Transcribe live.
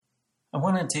I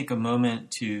want to take a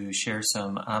moment to share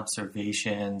some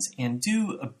observations and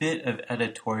do a bit of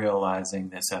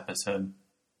editorializing this episode.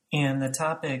 And the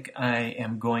topic I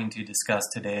am going to discuss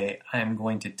today, I am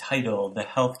going to title The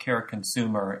Healthcare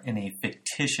Consumer in a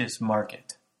Fictitious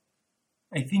Market.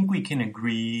 I think we can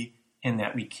agree in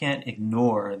that we can't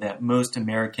ignore that most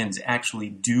Americans actually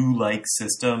do like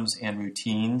systems and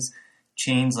routines.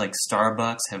 Chains like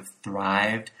Starbucks have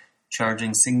thrived,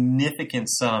 charging significant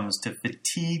sums to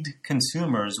fatigued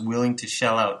consumers willing to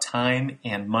shell out time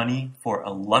and money for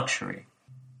a luxury.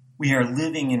 We are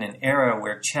living in an era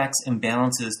where checks and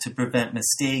balances to prevent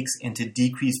mistakes and to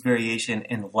decrease variation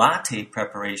in latte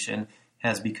preparation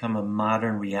has become a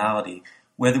modern reality.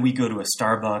 Whether we go to a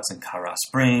Starbucks in Colorado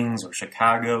Springs or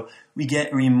Chicago, we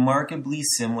get a remarkably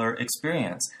similar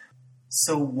experience.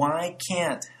 So why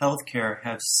can't healthcare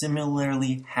have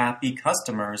similarly happy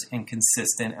customers and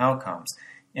consistent outcomes?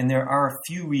 And there are a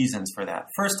few reasons for that.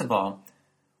 First of all,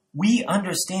 we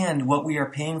understand what we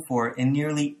are paying for in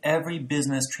nearly every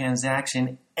business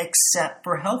transaction except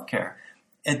for healthcare.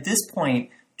 At this point,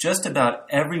 just about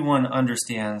everyone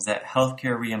understands that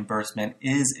healthcare reimbursement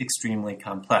is extremely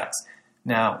complex.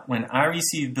 Now, when I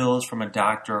receive bills from a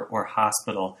doctor or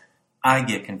hospital, I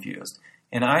get confused.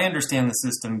 And I understand the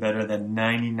system better than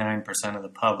 99% of the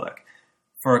public.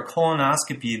 For a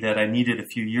colonoscopy that I needed a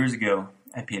few years ago,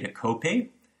 I paid a copay,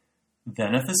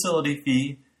 then a facility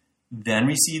fee, then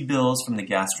received bills from the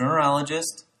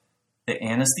gastroenterologist, the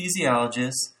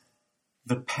anesthesiologist,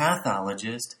 the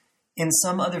pathologist, and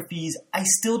some other fees I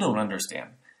still don't understand.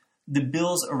 The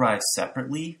bills arrived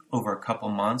separately over a couple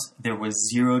months. There was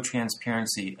zero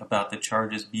transparency about the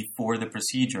charges before the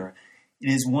procedure.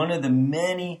 It is one of the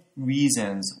many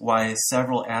reasons why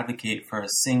several advocate for a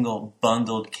single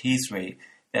bundled case rate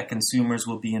that consumers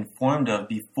will be informed of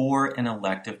before an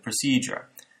elective procedure.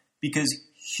 Because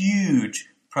huge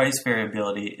price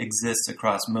variability exists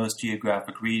across most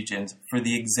geographic regions for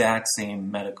the exact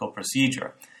same medical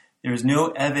procedure. There is no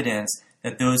evidence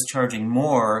that those charging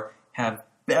more have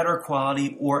better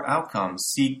quality or outcomes.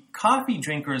 See, coffee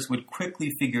drinkers would quickly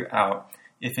figure out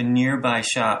if a nearby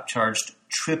shop charged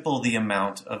triple the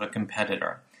amount of a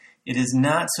competitor. It is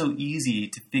not so easy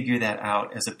to figure that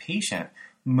out as a patient.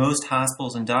 Most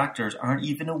hospitals and doctors aren't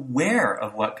even aware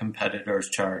of what competitors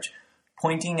charge.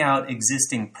 Pointing out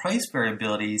existing price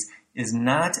variabilities is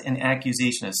not an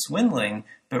accusation of swindling,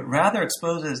 but rather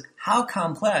exposes how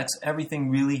complex everything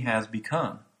really has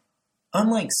become.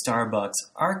 Unlike Starbucks,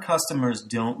 our customers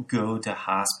don't go to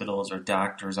hospitals or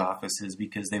doctors' offices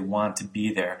because they want to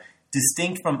be there.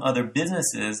 Distinct from other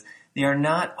businesses, they are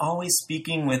not always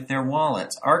speaking with their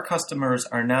wallets. Our customers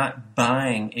are not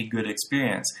buying a good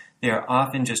experience. They are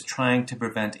often just trying to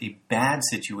prevent a bad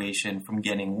situation from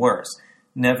getting worse.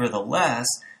 Nevertheless,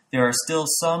 there are still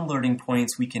some learning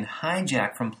points we can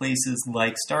hijack from places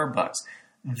like Starbucks.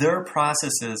 Their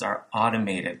processes are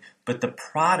automated, but the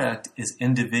product is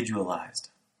individualized.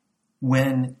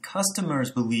 When customers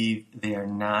believe they are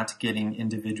not getting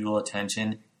individual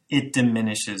attention, it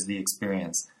diminishes the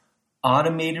experience.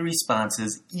 Automated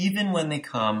responses, even when they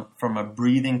come from a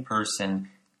breathing person,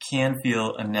 can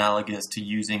feel analogous to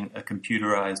using a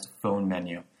computerized phone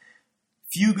menu.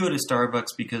 Few go to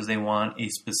Starbucks because they want a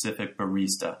specific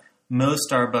barista. Most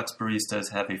Starbucks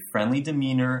baristas have a friendly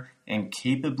demeanor and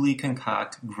capably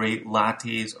concoct great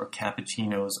lattes or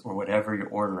cappuccinos or whatever you're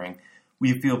ordering.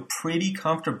 We feel pretty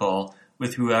comfortable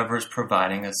with whoever's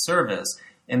providing a service,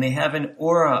 and they have an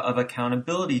aura of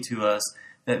accountability to us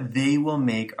that they will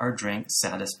make our drink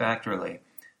satisfactorily.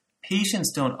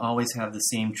 Patients don't always have the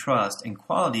same trust and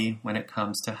quality when it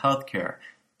comes to healthcare.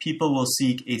 People will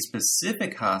seek a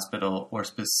specific hospital or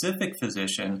specific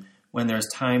physician when there's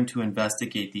time to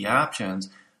investigate the options,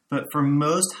 but for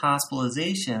most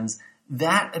hospitalizations,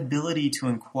 that ability to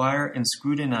inquire and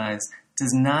scrutinize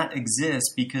does not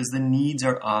exist because the needs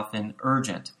are often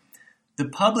urgent. The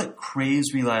public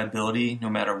craves reliability no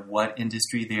matter what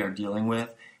industry they are dealing with.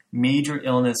 Major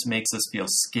illness makes us feel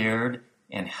scared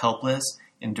and helpless,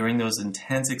 and during those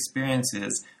intense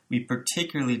experiences, we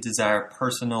particularly desire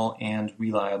personal and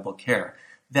reliable care.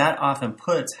 That often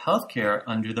puts healthcare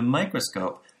under the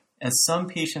microscope, as some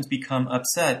patients become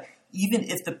upset even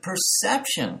if the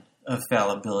perception of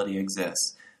fallibility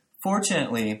exists.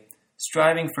 Fortunately,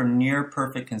 striving for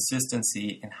near-perfect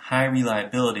consistency and high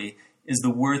reliability is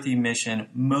the worthy mission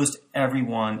most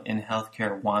everyone in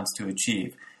healthcare wants to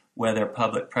achieve, whether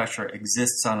public pressure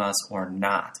exists on us or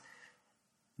not.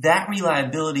 That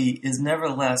reliability is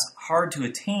nevertheless hard to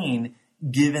attain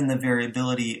given the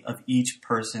variability of each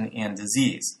person and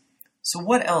disease. So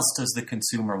what else does the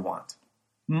consumer want?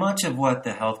 Much of what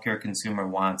the healthcare consumer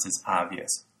wants is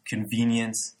obvious: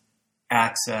 convenience,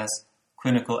 access,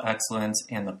 clinical excellence,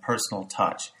 and the personal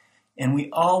touch. And we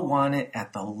all want it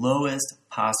at the lowest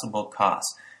possible cost.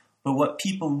 But what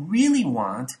people really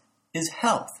want is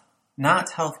health,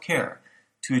 not health care.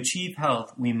 To achieve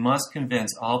health, we must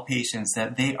convince all patients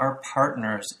that they are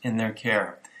partners in their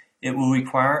care. It will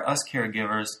require us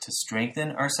caregivers to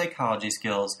strengthen our psychology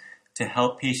skills to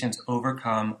help patients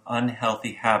overcome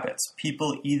unhealthy habits.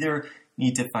 People either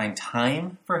need to find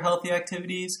time for healthy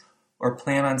activities or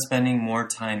plan on spending more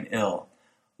time ill.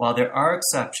 While there are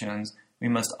exceptions, we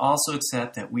must also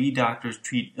accept that we doctors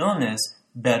treat illness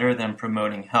better than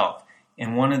promoting health.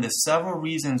 And one of the several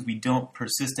reasons we don't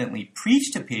persistently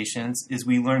preach to patients is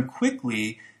we learn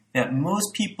quickly that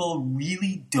most people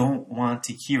really don't want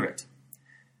to hear it.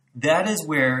 That is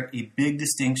where a big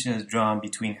distinction is drawn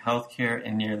between healthcare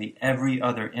and nearly every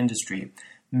other industry.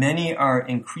 Many are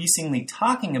increasingly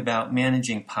talking about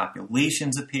managing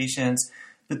populations of patients,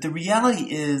 but the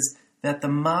reality is that the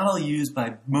model used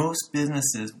by most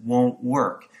businesses won't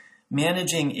work.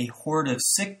 Managing a horde of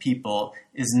sick people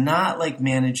is not like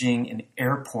managing an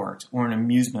airport or an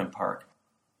amusement park.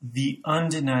 The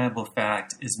undeniable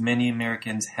fact is many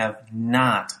Americans have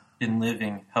not been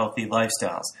living healthy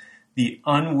lifestyles. The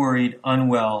unworried,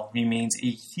 unwell remains a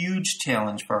huge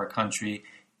challenge for our country,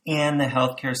 and the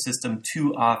healthcare system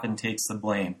too often takes the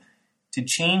blame. To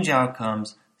change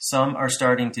outcomes, some are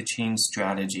starting to change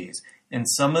strategies, and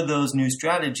some of those new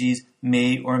strategies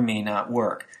may or may not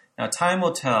work. Now, time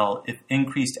will tell if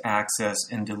increased access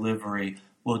and delivery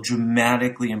will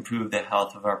dramatically improve the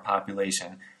health of our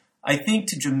population. I think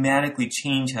to dramatically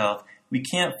change health, we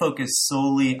can't focus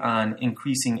solely on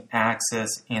increasing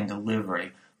access and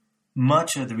delivery.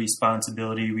 Much of the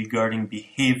responsibility regarding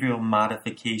behavioral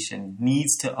modification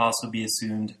needs to also be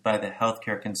assumed by the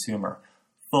healthcare consumer.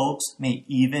 Folks may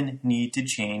even need to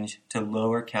change to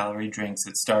lower calorie drinks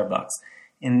at Starbucks.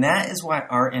 And that is why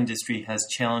our industry has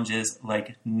challenges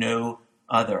like no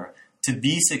other. To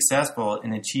be successful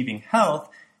in achieving health,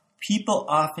 people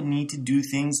often need to do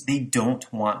things they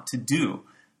don't want to do.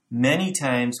 Many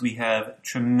times we have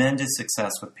tremendous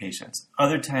success with patients.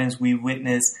 Other times we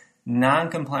witness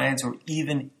non-compliance or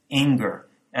even anger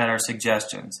at our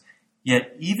suggestions.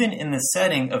 Yet even in the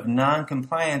setting of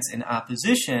non-compliance and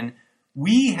opposition,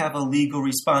 we have a legal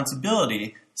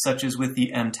responsibility, such as with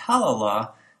the EMTALA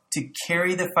law, to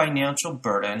carry the financial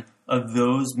burden of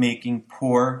those making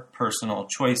poor personal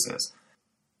choices.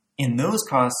 And those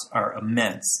costs are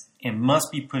immense and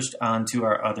must be pushed on to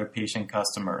our other patient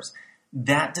customers.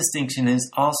 That distinction is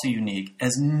also unique,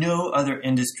 as no other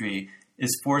industry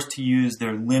is forced to use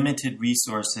their limited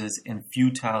resources in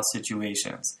futile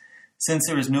situations. Since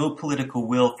there is no political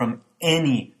will from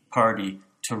any party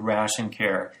to ration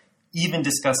care, even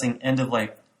discussing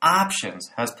end-of-life options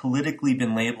has politically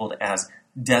been labeled as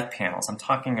death panels. I'm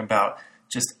talking about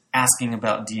just asking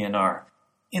about DNR.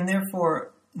 And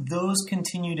therefore, those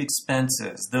continued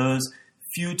expenses, those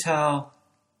futile,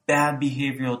 bad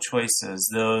behavioral choices,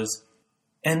 those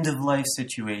end-of-life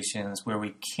situations where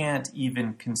we can't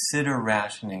even consider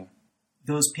rationing,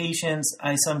 those patients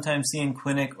I sometimes see in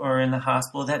clinic or in the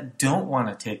hospital that don't want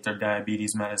to take their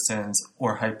diabetes medicines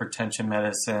or hypertension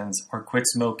medicines or quit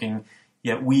smoking,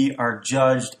 yet we are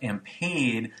judged and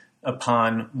paid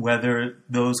upon whether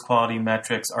those quality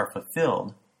metrics are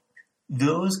fulfilled.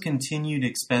 Those continued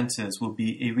expenses will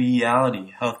be a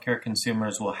reality healthcare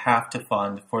consumers will have to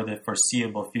fund for the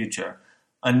foreseeable future.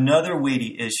 Another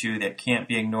weighty issue that can't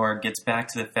be ignored gets back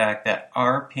to the fact that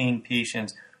our paying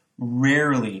patients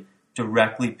rarely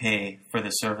directly pay for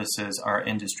the services our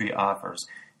industry offers.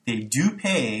 They do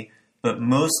pay, but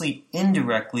mostly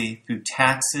indirectly through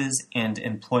taxes and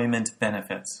employment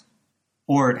benefits.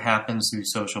 Or it happens through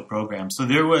social programs. So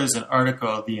there was an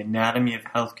article, The Anatomy of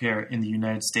Healthcare in the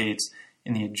United States,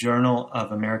 in the Journal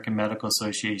of American Medical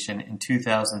Association in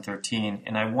 2013,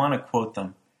 and I want to quote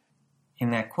them.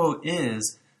 And that quote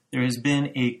is, there has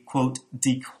been a, quote,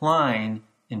 decline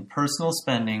in personal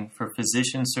spending for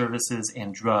physician services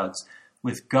and drugs,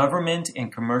 with government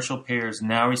and commercial payers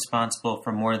now responsible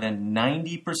for more than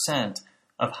 90%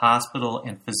 of hospital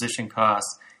and physician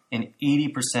costs and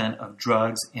 80% of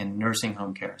drugs and nursing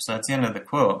home care. So that's the end of the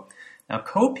quote. Now,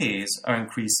 copays are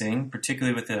increasing,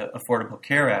 particularly with the Affordable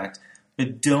Care Act,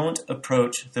 but don't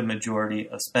approach the majority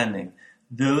of spending.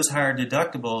 Those higher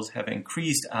deductibles have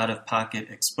increased out-of-pocket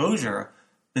exposure,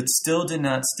 but still did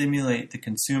not stimulate the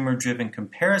consumer-driven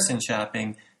comparison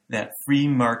shopping that free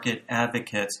market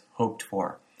advocates hoped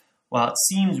for. While it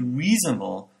seems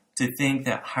reasonable to think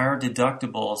that higher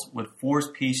deductibles would force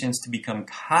patients to become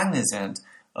cognizant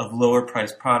of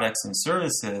lower-priced products and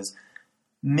services,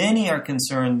 many are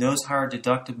concerned those higher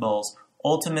deductibles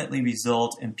ultimately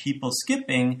result in people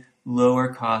skipping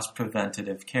lower cost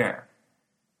preventative care.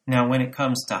 Now, when it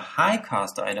comes to high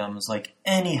cost items like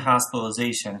any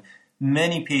hospitalization,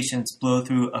 many patients blow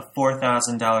through a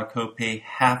 $4,000 copay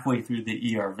halfway through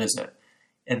the ER visit.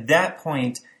 At that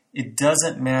point, it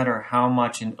doesn't matter how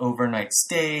much an overnight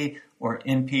stay or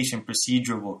inpatient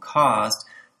procedure will cost.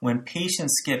 When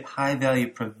patients skip high-value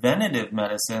preventative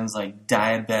medicines like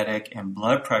diabetic and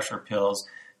blood pressure pills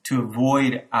to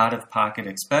avoid out-of-pocket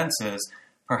expenses,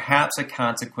 perhaps a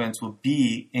consequence will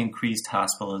be increased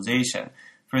hospitalization.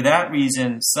 For that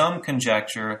reason, some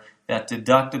conjecture that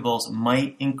deductibles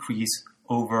might increase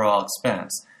overall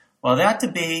expense. While that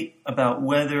debate about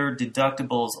whether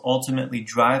deductibles ultimately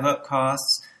drive up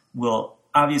costs will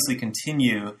obviously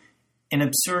continue, an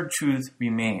absurd truth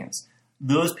remains.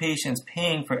 Those patients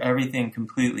paying for everything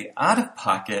completely out of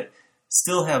pocket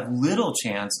still have little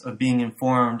chance of being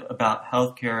informed about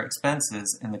healthcare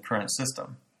expenses in the current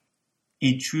system.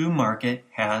 A true market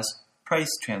has price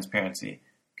transparency.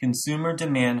 Consumer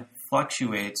demand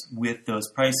fluctuates with those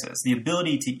prices. The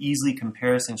ability to easily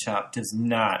comparison shop does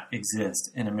not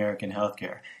exist in American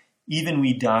healthcare. Even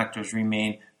we doctors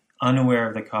remain unaware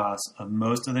of the costs of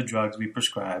most of the drugs we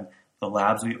prescribe, the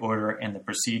labs we order, and the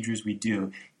procedures we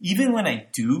do. Even when I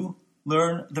do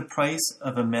learn the price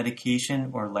of a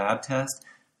medication or lab test,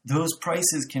 those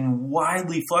prices can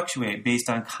widely fluctuate based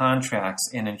on contracts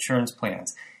and insurance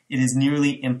plans. It is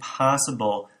nearly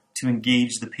impossible to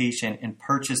engage the patient in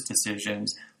purchase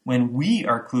decisions when we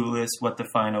are clueless what the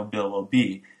final bill will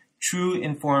be. True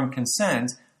informed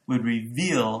consent would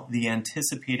reveal the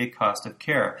anticipated cost of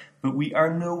care, but we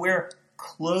are nowhere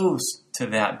close to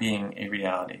that being a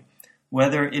reality.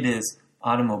 Whether it is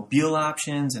automobile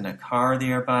options in a car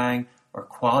they are buying or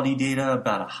quality data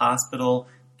about a hospital,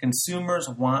 consumers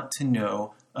want to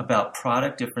know about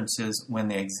product differences when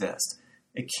they exist.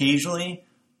 Occasionally,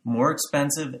 more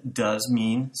expensive does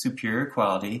mean superior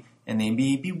quality, and they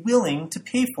may be willing to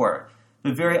pay for it,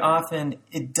 but very often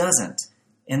it doesn't,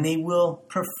 and they will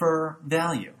prefer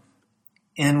value.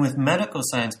 And with medical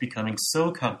science becoming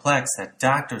so complex that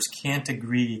doctors can't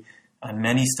agree on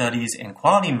many studies and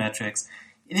quality metrics,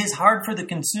 it is hard for the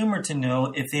consumer to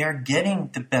know if they are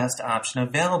getting the best option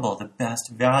available, the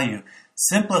best value.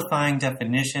 Simplifying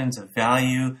definitions of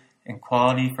value and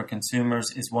quality for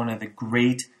consumers is one of the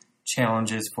great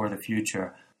challenges for the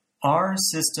future. Our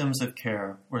systems of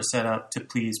care were set up to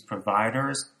please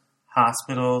providers,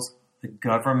 hospitals, the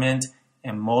government,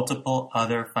 and multiple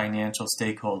other financial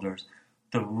stakeholders.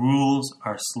 The rules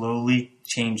are slowly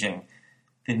changing.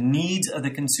 The needs of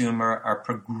the consumer are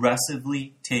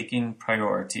progressively taking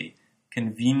priority.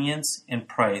 Convenience and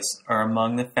price are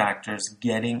among the factors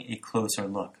getting a closer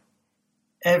look.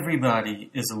 Everybody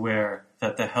is aware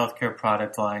that the healthcare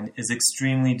product line is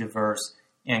extremely diverse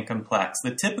and complex.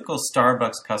 The typical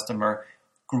Starbucks customer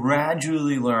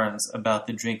gradually learns about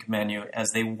the drink menu as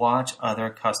they watch other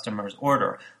customers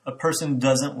order. A person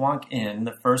doesn't walk in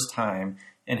the first time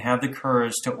and have the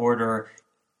courage to order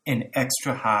an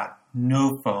extra hot,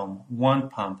 no foam, one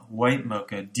pump, white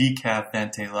mocha, decaf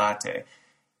venti latte.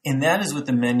 And that is with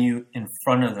the menu in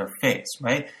front of their face,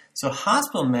 right? So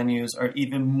hospital menus are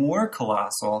even more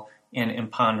colossal and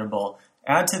imponderable.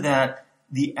 Add to that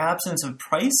the absence of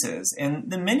prices,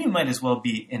 and the menu might as well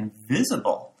be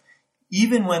invisible.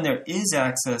 Even when there is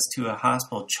access to a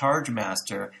hospital charge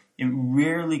master, it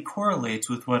rarely correlates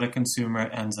with what a consumer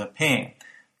ends up paying.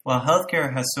 While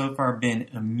healthcare has so far been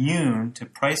immune to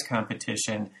price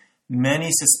competition, many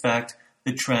suspect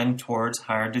the trend towards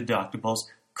higher deductibles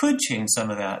could change some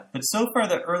of that. But so far,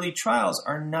 the early trials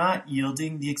are not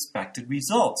yielding the expected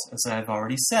results, as I've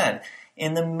already said.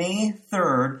 In the May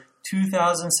 3rd,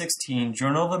 2016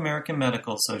 Journal of American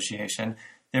Medical Association,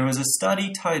 there was a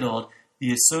study titled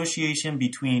The Association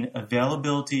Between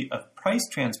Availability of Price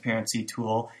Transparency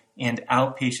Tool and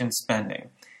Outpatient Spending.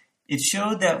 It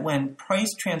showed that when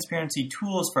price transparency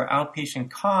tools for outpatient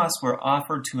costs were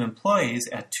offered to employees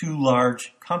at two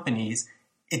large companies,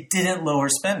 it didn't lower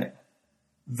spending.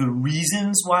 The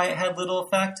reasons why it had little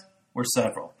effect were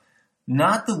several,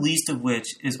 not the least of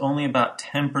which is only about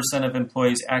 10% of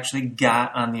employees actually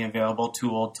got on the available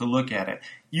tool to look at it.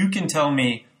 You can tell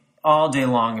me all day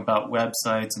long about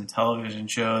websites and television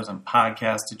shows and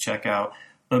podcasts to check out,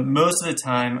 but most of the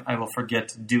time I will forget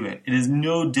to do it. It is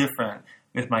no different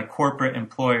with my corporate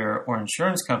employer or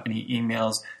insurance company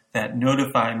emails that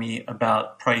notify me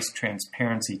about price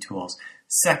transparency tools.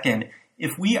 Second,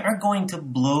 if we are going to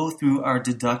blow through our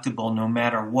deductible no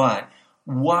matter what,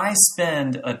 why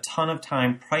spend a ton of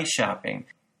time price shopping?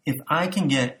 If I can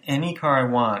get any car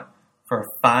I want for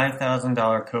a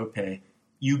 $5,000 copay,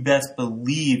 you best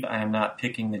believe I am not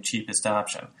picking the cheapest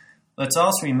option. Let's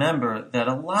also remember that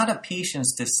a lot of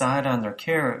patients decide on their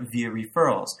care via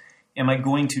referrals. Am I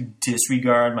going to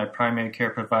disregard my primary care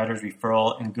provider's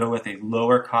referral and go with a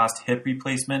lower cost hip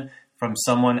replacement from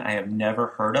someone I have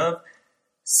never heard of?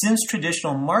 Since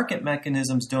traditional market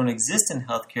mechanisms don't exist in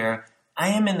healthcare, I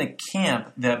am in the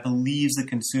camp that believes the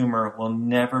consumer will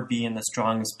never be in the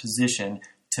strongest position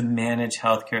to manage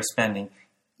healthcare spending,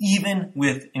 even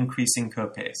with increasing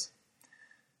copays.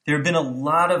 There have been a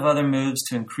lot of other moves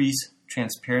to increase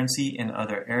transparency in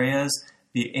other areas.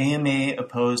 The AMA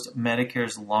opposed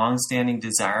Medicare's long-standing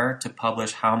desire to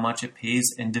publish how much it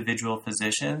pays individual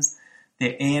physicians.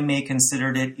 The AMA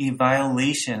considered it a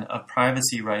violation of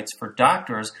privacy rights for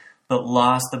doctors, but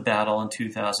lost the battle in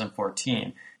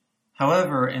 2014.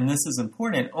 However, and this is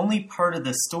important, only part of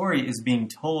the story is being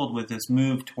told with this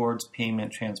move towards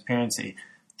payment transparency.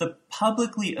 The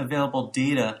publicly available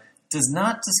data does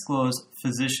not disclose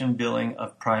physician billing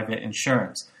of private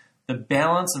insurance. The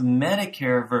balance of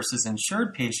Medicare versus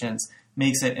insured patients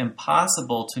makes it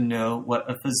impossible to know what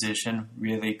a physician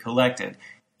really collected.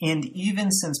 And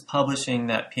even since publishing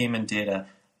that payment data,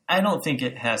 I don't think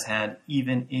it has had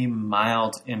even a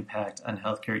mild impact on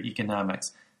healthcare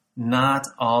economics. Not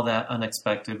all that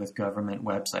unexpected with government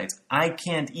websites. I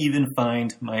can't even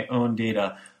find my own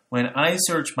data. When I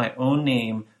search my own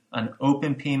name on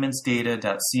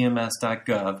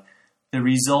openpaymentsdata.cms.gov, the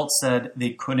results said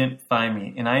they couldn't find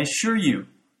me. And I assure you,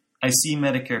 I see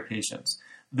Medicare patients.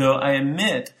 Though I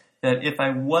admit that if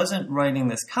I wasn't writing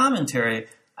this commentary,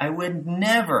 I would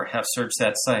never have searched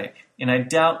that site, and I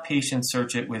doubt patients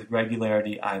search it with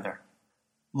regularity either.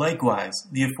 Likewise,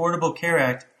 the Affordable Care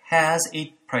Act has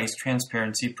a price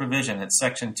transparency provision. It's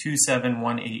Section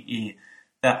 2718E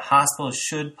that hospitals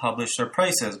should publish their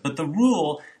prices, but the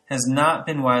rule has not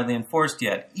been widely enforced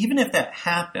yet. Even if that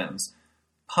happens,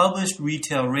 published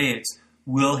retail rates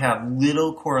will have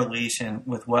little correlation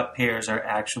with what payers are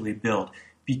actually billed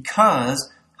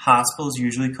because hospitals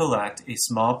usually collect a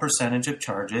small percentage of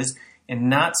charges, and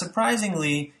not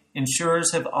surprisingly,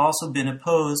 insurers have also been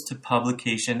opposed to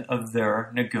publication of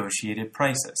their negotiated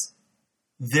prices.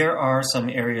 There are some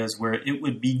areas where it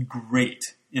would be great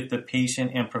if the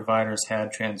patient and providers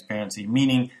had transparency,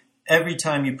 meaning every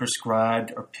time you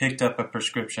prescribed or picked up a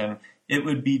prescription, it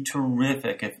would be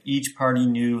terrific if each party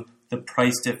knew the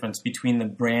price difference between the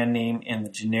brand name and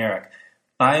the generic.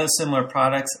 Biosimilar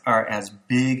products are as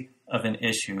big of an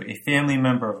issue. A family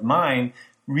member of mine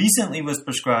recently was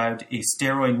prescribed a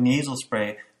steroid nasal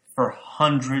spray for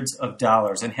hundreds of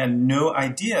dollars and had no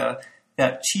idea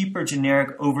that cheaper generic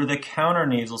over-the-counter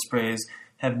nasal sprays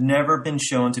have never been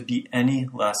shown to be any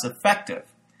less effective.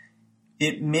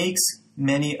 It makes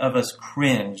many of us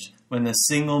cringe when the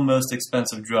single most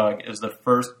expensive drug is the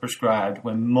first prescribed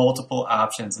when multiple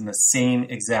options in the same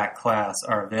exact class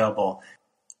are available.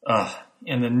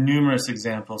 And the numerous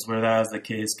examples where that is the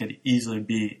case could easily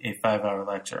be a 5-hour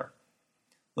lecture.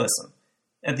 Listen,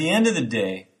 at the end of the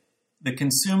day, the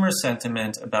consumer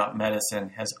sentiment about medicine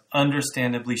has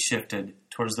understandably shifted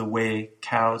towards the way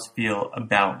cows feel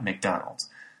about McDonald's.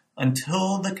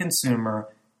 Until the consumer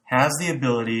has the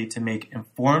ability to make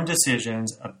informed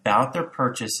decisions about their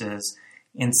purchases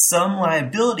and some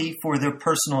liability for their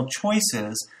personal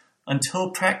choices,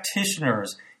 until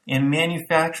practitioners and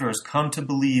manufacturers come to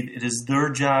believe it is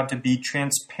their job to be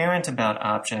transparent about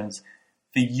options,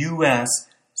 the U.S.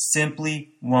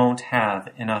 simply won't have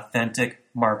an authentic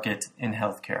market in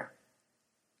healthcare.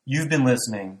 You've been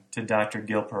listening to Dr.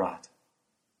 Gil Parat,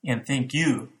 and thank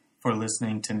you for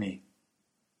listening to me.